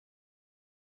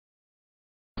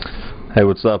Hey,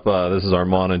 what's up? This is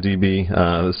Armon Adibi.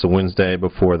 This is a Wednesday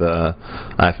before the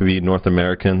IFBB North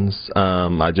Americans.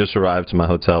 I just arrived to my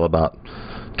hotel about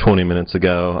 20 minutes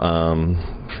ago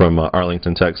from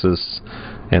Arlington, Texas,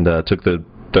 and took the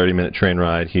 30-minute train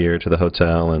ride here to the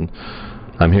hotel, and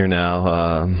I'm here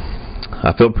now.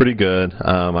 I feel pretty good.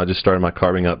 I just started my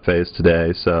carbing up phase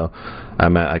today, so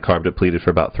I carb depleted for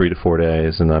about 3 to 4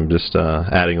 days, and I'm just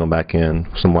adding them back in,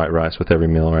 some white rice with every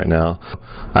meal right now.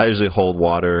 I usually hold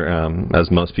water, as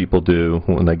most people do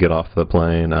when they get off the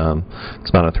plane. It's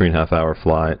about a 3.5 hour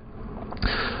flight.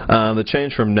 The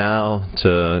change from now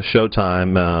to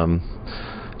showtime,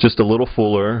 just a little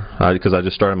fuller, because I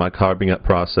just started my carbing up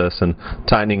process and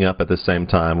tightening up at the same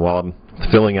time. While I'm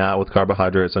filling out with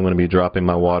carbohydrates, I'm going to be dropping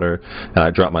my water, and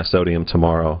I drop my sodium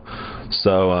tomorrow.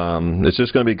 So it's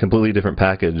just going to be a completely different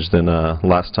package than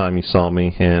last time you saw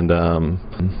me, and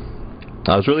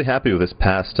I was really happy with this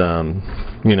past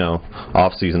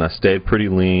off season. I stayed pretty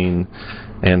lean,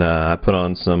 and I put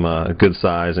on some good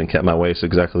size and kept my waist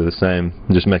exactly the same,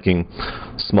 just making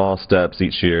small steps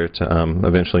each year to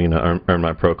eventually earn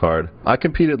my pro card. I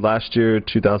competed last year,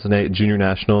 2008 Junior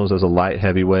Nationals, as a light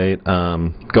heavyweight.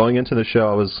 Going into the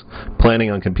show, I was planning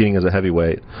on competing as a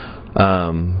heavyweight.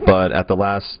 But at the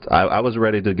last, I was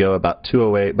ready to go about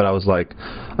 208, but I was like,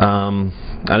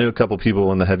 I knew a couple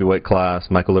people in the heavyweight class,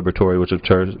 Michael Liberatore, which of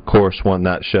course won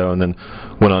that show and then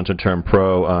went on to turn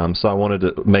pro, so I wanted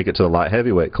to make it to the light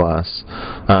heavyweight class.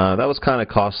 That was kind of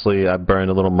costly. I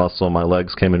burned a little muscle, my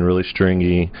legs came in really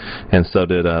stringy, and so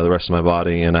did the rest of my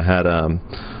body, and I had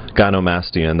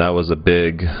gynecomastia, and that was a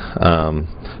big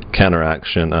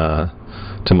counteraction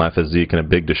to my physique and a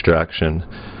big distraction.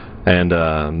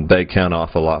 And they count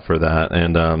off a lot for that,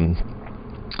 and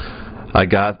I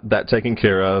got that taken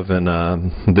care of, and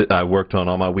I worked on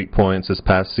all my weak points this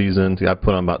past season. I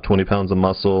put on about 20 pounds of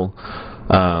muscle.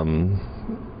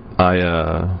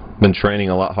 I've been training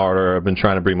a lot harder. I've been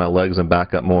trying to bring my legs and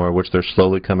back up more, which they're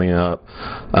slowly coming up.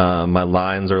 My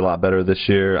lines are a lot better this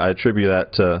year. I attribute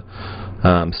that to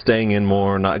staying in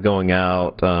more, not going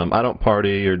out. I don't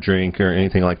party or drink or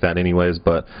anything like that anyways,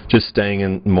 but just staying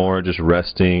in more, just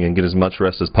resting, and get as much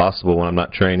rest as possible when I'm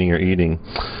not training or eating.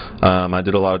 I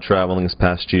did a lot of traveling this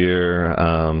past year,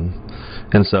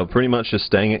 and so pretty much just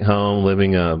staying at home,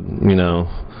 living a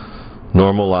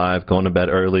normal life, going to bed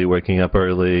early, waking up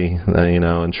early,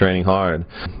 and training hard.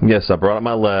 Yes, I brought up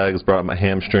my legs, brought up my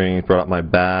hamstrings, brought up my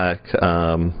back.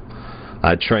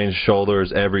 I trained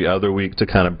shoulders every other week to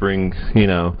kind of bring,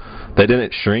 they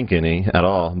didn't shrink any at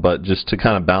all, but just to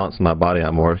kind of balance my body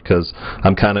out more, because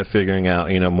I'm kind of figuring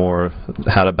out, more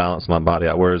how to balance my body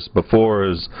out. Whereas before it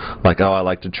was like, oh, I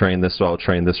like to train this, so I'll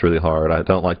train this really hard. I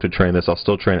don't like to train this, I'll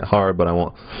still train it hard, but I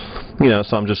won't,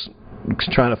 so I'm just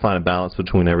trying to find a balance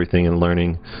between everything and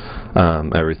learning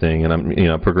everything, and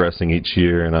I'm progressing each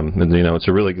year, and it's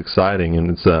a really exciting, and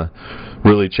it's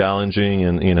really challenging,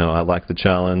 and I like the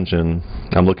challenge, and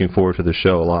I'm looking forward to the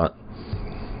show a lot.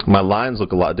 My lines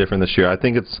look a lot different this year. I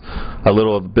think it's a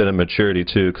little bit of maturity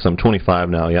too, because I'm 25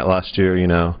 now. Yet last year,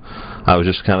 I was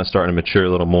just kind of starting to mature a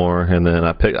little more, and then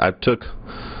I took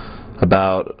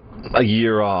about a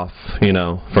year off,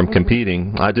 from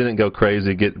competing. I didn't go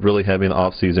crazy, get really heavy in the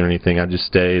off season or anything. I just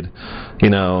stayed,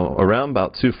 around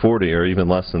about 240 or even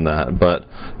less than that. But,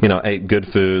 ate good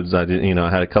foods. I did,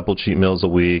 I had a couple cheat meals a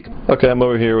week. Okay, I'm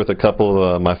over here with a couple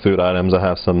of my food items. I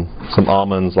have some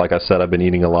almonds. Like I said, I've been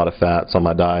eating a lot of fats on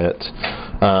my diet.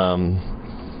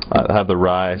 I have the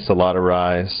rice, a lot of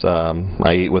rice.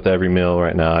 I eat with every meal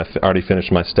right now. I've already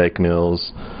finished my steak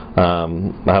meals.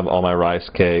 I have all my rice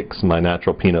cakes, my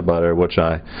natural peanut butter, which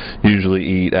I usually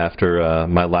eat after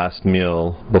my last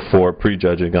meal before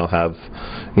prejudging. I'll have,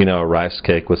 a rice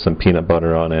cake with some peanut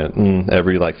butter on it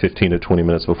every like 15 to 20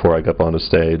 minutes before I go up on the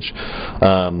stage.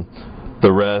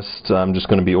 The rest, I'm just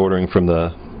going to be ordering from the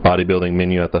bodybuilding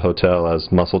menu at the hotel,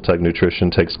 as Muscle Tech Nutrition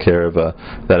takes care of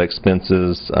that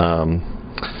expenses.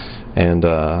 And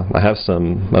I have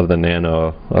some of the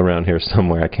Nano around here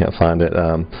somewhere. I can't find it.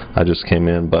 I just came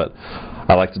in, but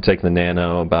I like to take the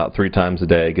Nano about 3 times a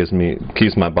day. It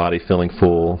keeps my body feeling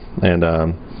full, and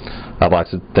I'd like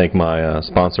to thank my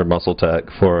sponsor, Muscle Tech,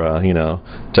 for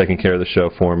taking care of the show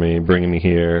for me, bringing me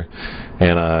here,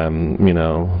 and I'm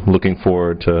looking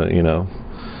forward to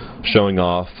showing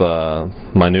off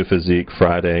my new physique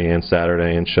Friday and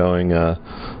Saturday, and showing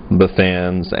the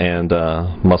fans and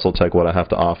Muscle Tech what I have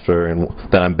to offer, and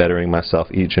that I'm bettering myself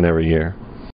each and every year.